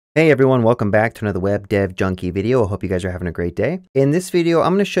Hey everyone, welcome back to another Web Dev Junkie video. I hope you guys are having a great day. In this video,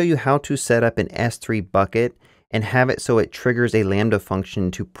 I'm going to show you how to set up an S3 bucket and have it so it triggers a Lambda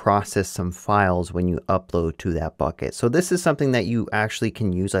function to process some files when you upload to that bucket. So this is something that you actually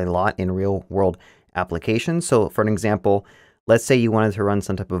can use a lot in real world applications. So for an example, let's say you wanted to run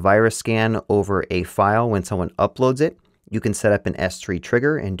some type of virus scan over a file when someone uploads it. You can set up an S3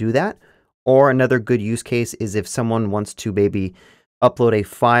 trigger and do that. Or another good use case is if someone wants to maybe upload a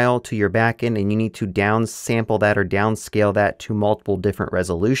file to your backend and you need to downsample that or downscale that to multiple different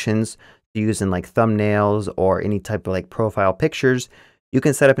resolutions to use in like thumbnails or any type of like profile pictures, you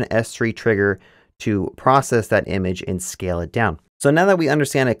can set up an S3 trigger to process that image and scale it down. So now that we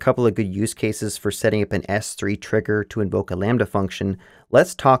understand a couple of good use cases for setting up an S3 trigger to invoke a Lambda function,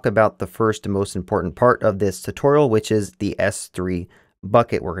 let's talk about the first and most important part of this tutorial, which is the S3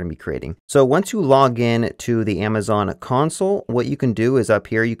 bucket we're going to be creating. So once you log in to the Amazon console, what you can do is up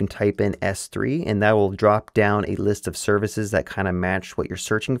here, you can type in S3 and that will drop down a list of services that kind of match what you're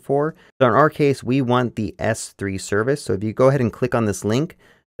searching for. So in our case, we want the S3 service. So if you go ahead and click on this link,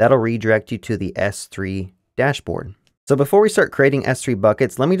 that'll redirect you to the S3 dashboard. So before we start creating S3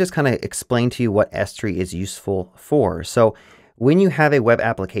 buckets, let me just kind of explain to you what S3 is useful for. So when you have a web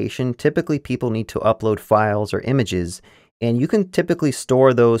application, typically people need to upload files or images. And you can typically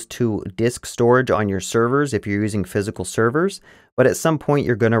store those to disk storage on your servers if you're using physical servers, but at some point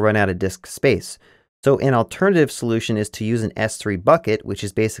you're going to run out of disk space. So an alternative solution is to use an S3 bucket, which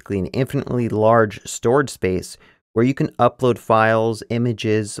is basically an infinitely large storage space where you can upload files,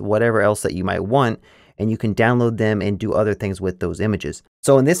 images, whatever else that you might want, and you can download them and do other things with those images.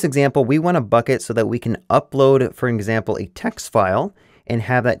 So in this example, we want a bucket so that we can upload, for example, a text file and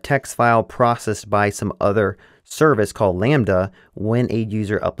have that text file processed by some other service called Lambda when a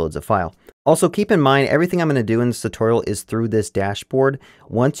user uploads a file. Also keep in mind, everything I'm going to do in this tutorial is through this dashboard.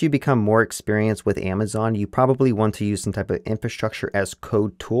 Once you become more experienced with Amazon, you probably want to use some type of infrastructure as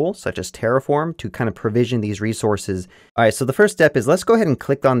code tool, such as Terraform, to kind of provision these resources. All right, so the first step is let's go ahead and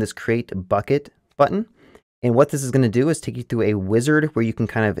click on this Create Bucket button. And what this is going to do is take you through a wizard where you can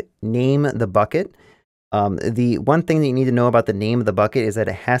kind of name the bucket. The one thing that you need to know about the name of the bucket is that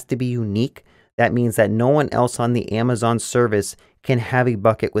it has to be unique. That means that no one else on the Amazon service can have a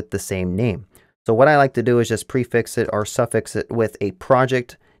bucket with the same name. So what I like to do is just prefix it or suffix it with a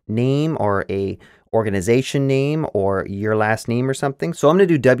project name or a organization name or your last name or something. So I'm going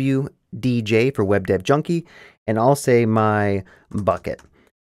to do WDJ for Web Dev Junkie, and I'll say my bucket.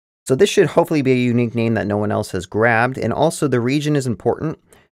 So this should hopefully be a unique name that no one else has grabbed. And also the region is important.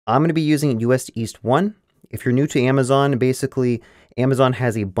 I'm going to be using US East 1. If you're new to Amazon, basically Amazon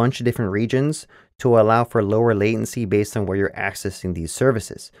has a bunch of different regions to allow for lower latency based on where you're accessing these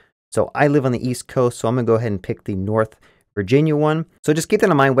services. So I live on the East Coast, so I'm going to go ahead and pick the North Virginia one. So just keep that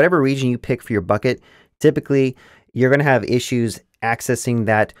in mind, whatever region you pick for your bucket, typically you're going to have issues accessing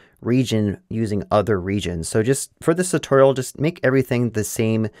that region using other regions. So just for this tutorial, just make everything the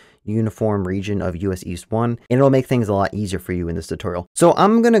same uniform region of US East 1, and it'll make things a lot easier for you in this tutorial. So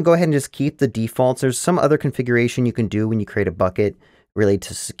I'm going to go ahead and just keep the defaults. There's some other configuration you can do when you create a bucket related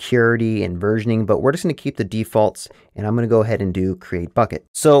to security and versioning, but we're just going to keep the defaults, and I'm going to go ahead and do create bucket.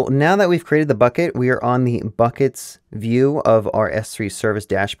 So now that we've created the bucket, we are on the buckets view of our S3 service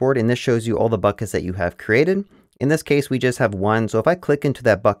dashboard, and this shows you all the buckets that you have created. In this case, we just have one. So if I click into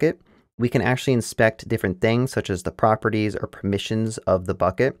that bucket, we can actually inspect different things such as the properties or permissions of the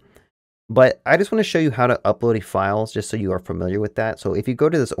bucket. But I just want to show you how to upload a file just so you are familiar with that. So if you go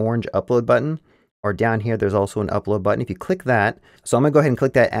to this orange upload button, or down here, there's also an upload button. If you click that, so I'm going to go ahead and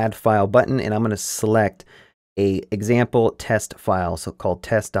click that add file button, and I'm going to select a example test file, so called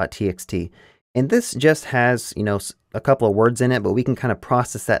test.txt. And this just has, a couple of words in it, but we can kind of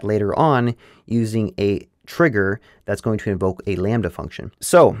process that later on using a trigger that's going to invoke a Lambda function.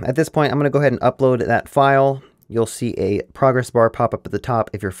 So at this point, I'm going to go ahead and upload that file. You'll see a progress bar pop up at the top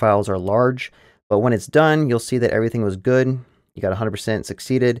if your files are large, but when it's done, you'll see that everything was good. You got 100%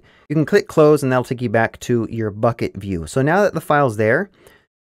 succeeded. You can click close and that'll take you back to your bucket view. So now that the file's there,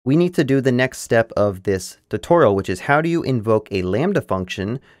 we need to do the next step of this tutorial, which is how do you invoke a Lambda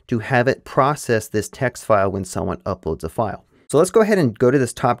function to have it process this text file when someone uploads a file. So let's go ahead and go to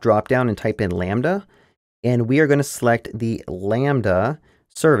this top drop down and type in Lambda, and we are going to select the Lambda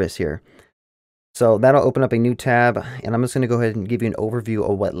service here. So that'll open up a new tab, and I'm just going to go ahead and give you an overview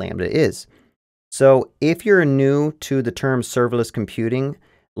of what Lambda is. So if you're new to the term serverless computing,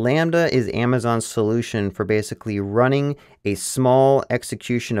 Lambda is Amazon's solution for basically running a small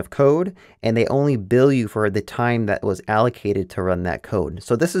execution of code, and they only bill you for the time that was allocated to run that code.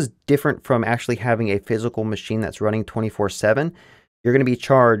 So this is different from actually having a physical machine that's running 24/7. you're going to be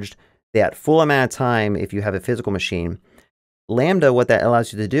charged that full amount of time if you have a physical machine. Lambda, what that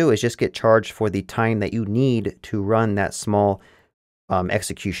allows you to do is just get charged for the time that you need to run that small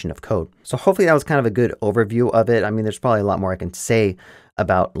execution of code. So hopefully that was kind of a good overview of it. I mean, there's probably a lot more I can say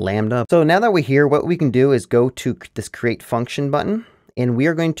about Lambda. So now that we're here, what we can do is go to this create function button, and we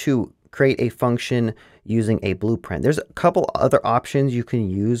are going to create a function using a blueprint. There's a couple other options you can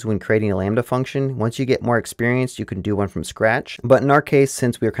use when creating a Lambda function. Once you get more experience, you can do one from scratch. But in our case,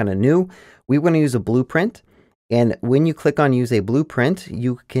 since we're kind of new, we want to use a blueprint. And when you click on use a blueprint,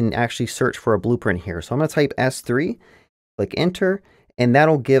 you can actually search for a blueprint here. So I'm going to type S3, click enter, and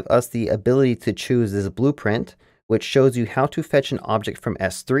that'll give us the ability to choose this blueprint, which shows you how to fetch an object from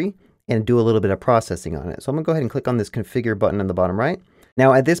S3 and do a little bit of processing on it. So I'm going to go ahead and click on this configure button on the bottom right.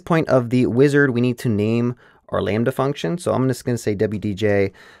 Now at this point of the wizard, we need to name our Lambda function. So I'm just going to say WDJ.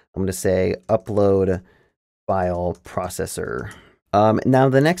 I'm going to say upload file processor. Now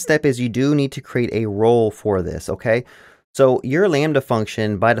the next step is you do need to create a role for this, okay? So your Lambda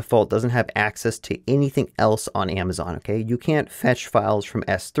function by default doesn't have access to anything else on Amazon, okay? You can't fetch files from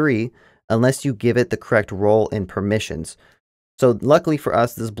S3 unless you give it the correct role and permissions. So luckily for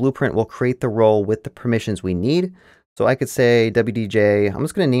us, this blueprint will create the role with the permissions we need. So I could say WDJ, I'm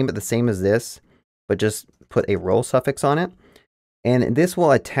just going to name it the same as this, but just put a role suffix on it. And this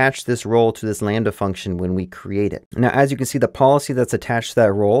will attach this role to this Lambda function when we create it. Now, as you can see, the policy that's attached to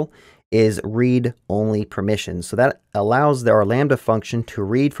that role is read only permissions. So that allows our Lambda function to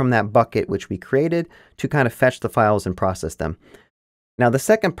read from that bucket which we created to kind of fetch the files and process them. Now, the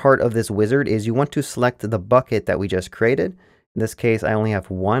second part of this wizard is you want to select the bucket that we just created. In this case, I only have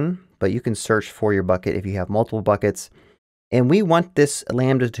one, but you can search for your bucket if you have multiple buckets. And we want this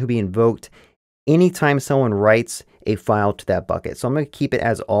Lambda to be invoked anytime someone writes a file to that bucket. So I'm going to keep it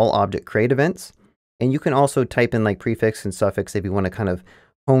as all object create events. And you can also type in like prefix and suffix if you want to kind of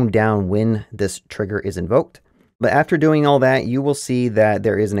hone down when this trigger is invoked. But after doing all that, you will see that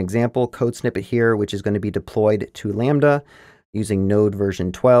there is an example code snippet here, which is going to be deployed to Lambda using Node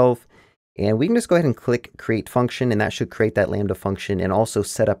version 12. And we can just go ahead and click create function, and that should create that Lambda function and also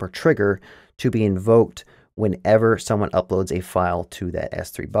set up our trigger to be invoked whenever someone uploads a file to that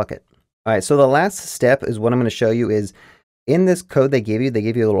S3 bucket. All right, so the last step is what I'm going to show you is in this code they gave you a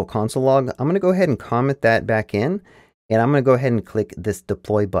little console log. I'm going to go ahead and comment that back in, and I'm going to go ahead and click this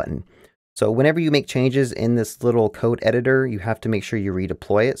deploy button. So whenever you make changes in this little code editor, you have to make sure you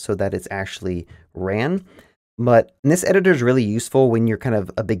redeploy it so that it's actually ran. But this editor is really useful when you're kind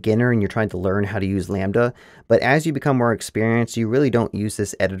of a beginner and you're trying to learn how to use Lambda. But as you become more experienced, you really don't use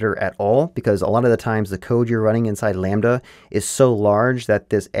this editor at all, because a lot of the times the code you're running inside Lambda is so large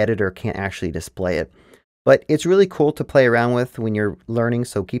that this editor can't actually display it. But it's really cool to play around with when you're learning,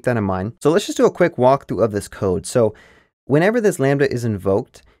 so keep that in mind. So let's just do a quick walkthrough of this code. So whenever this Lambda is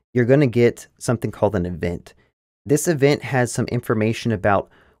invoked, you're going to get something called an event. This event has some information about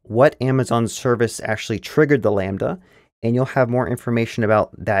what Amazon service actually triggered the Lambda, and you'll have more information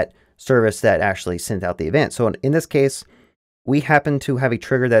about that service that actually sent out the event. So in this case, we happen to have a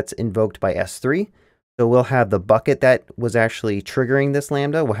trigger that's invoked by S3. So we'll have the bucket that was actually triggering this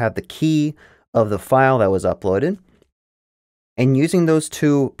Lambda. We'll have the key of the file that was uploaded. And using those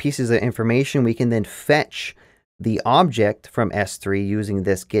two pieces of information, we can then fetch the object from S3 using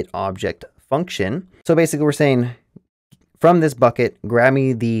this getObject function. So basically we're saying, from this bucket, grab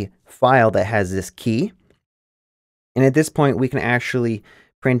me the file that has this key. And at this point, we can actually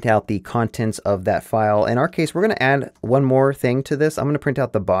print out the contents of that file. In our case, we're going to add one more thing to this. I'm going to print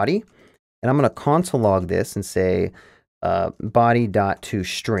out the body, and I'm going to console log this and say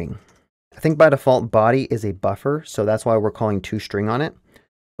body.toString. I think by default, body is a buffer, so that's why we're calling toString on it.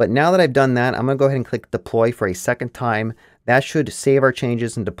 But now that I've done that, I'm going to go ahead and click deploy for a second time. That should save our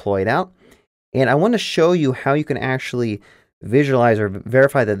changes and deploy it out. And I want to show you how you can actually visualize or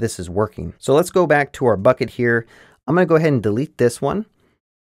verify that this is working. So let's go back to our bucket here. I'm going to go ahead and delete this one.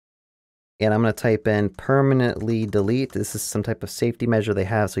 And I'm going to type in permanently delete. This is some type of safety measure they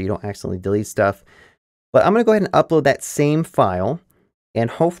have so you don't accidentally delete stuff. But I'm going to go ahead and upload that same file. And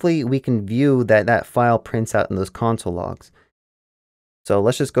hopefully we can view that that file prints out in those console logs. So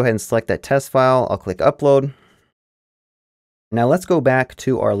let's just go ahead and select that test file. I'll click upload. Now let's go back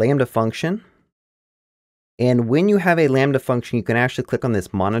to our Lambda function. And when you have a Lambda function, you can actually click on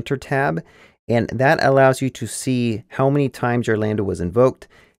this monitor tab, and that allows you to see how many times your Lambda was invoked,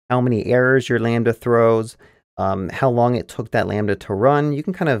 how many errors your Lambda throws, how long it took that Lambda to run. You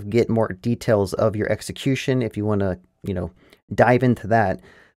can kind of get more details of your execution if you want to, dive into that.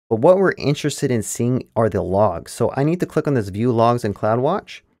 But what we're interested in seeing are the logs. So I need to click on this view logs in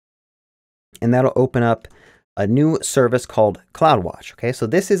CloudWatch, and that'll open up a new service called CloudWatch. Okay, so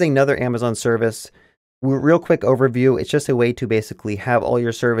this is another Amazon service. Real quick overview, it's just a way to basically have all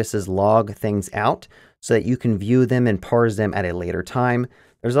your services log things out so that you can view them and parse them at a later time.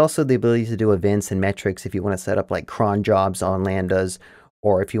 There's also the ability to do events and metrics if you want to set up like cron jobs on Lambdas,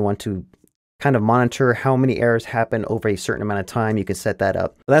 or if you want to kind of monitor how many errors happen over a certain amount of time, you can set that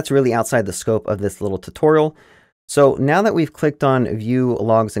up. But that's really outside the scope of this little tutorial. So now that we've clicked on View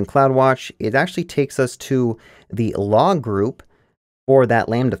Logs in CloudWatch, it actually takes us to the log group for that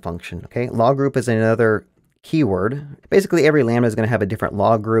Lambda function. Okay, log group is another keyword. Basically, every Lambda is going to have a different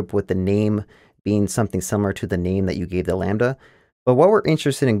log group with the name being something similar to the name that you gave the Lambda. But what we're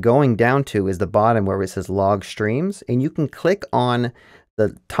interested in going down to is the bottom where it says log streams, and you can click on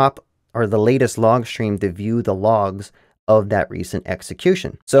the top or the latest log stream to view the logs of that recent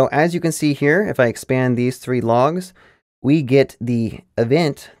execution. So as you can see here, if I expand these 3 logs, we get the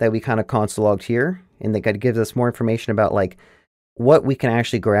event that we kind of console logged here, and that gives us more information about like what we can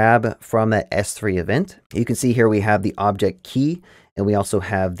actually grab from that S3 event. You can see here we have the object key, and we also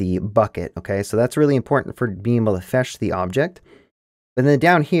have the bucket. Okay, so that's really important for being able to fetch the object. But then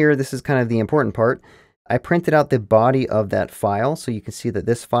down here, this is kind of the important part. I printed out the body of that file, so you can see that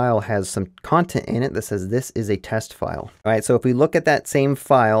this file has some content in it that says this is a test file. All right, so if we look at that same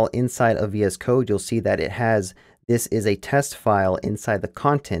file inside of VS Code, you'll see that it has this is a test file inside the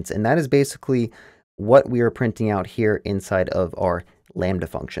contents, and that is basically what we are printing out here inside of our Lambda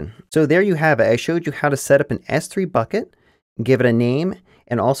function. So there you have it. I showed you how to set up an S3 bucket, give it a name,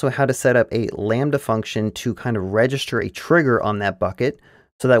 and also how to set up a Lambda function to kind of register a trigger on that bucket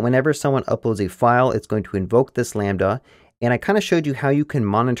so that whenever someone uploads a file, it's going to invoke this Lambda. And I kind of showed you how you can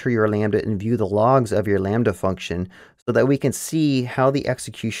monitor your Lambda and view the logs of your Lambda function so that we can see how the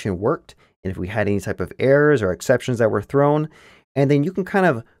execution worked and if we had any type of errors or exceptions that were thrown. And then you can kind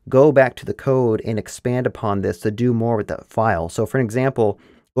of go back to the code and expand upon this to do more with that file. So for an example,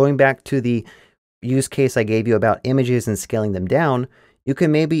 going back to the use case I gave you about images and scaling them down, you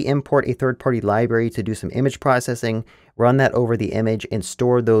can maybe import a third-party library to do some image processing, run that over the image, and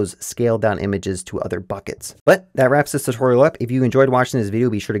store those scaled down images to other buckets. But that wraps this tutorial up. If you enjoyed watching this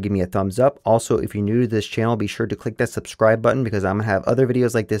video, be sure to give me a thumbs up. Also, if you're new to this channel, be sure to click that subscribe button because I'm going to have other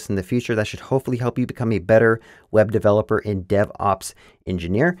videos like this in the future that should hopefully help you become a better web developer and DevOps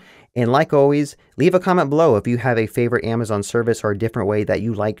engineer. And like always, leave a comment below if you have a favorite Amazon service or a different way that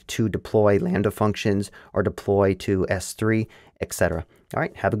you like to deploy Lambda functions or deploy to S3, etc. All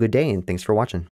right, have a good day and thanks for watching.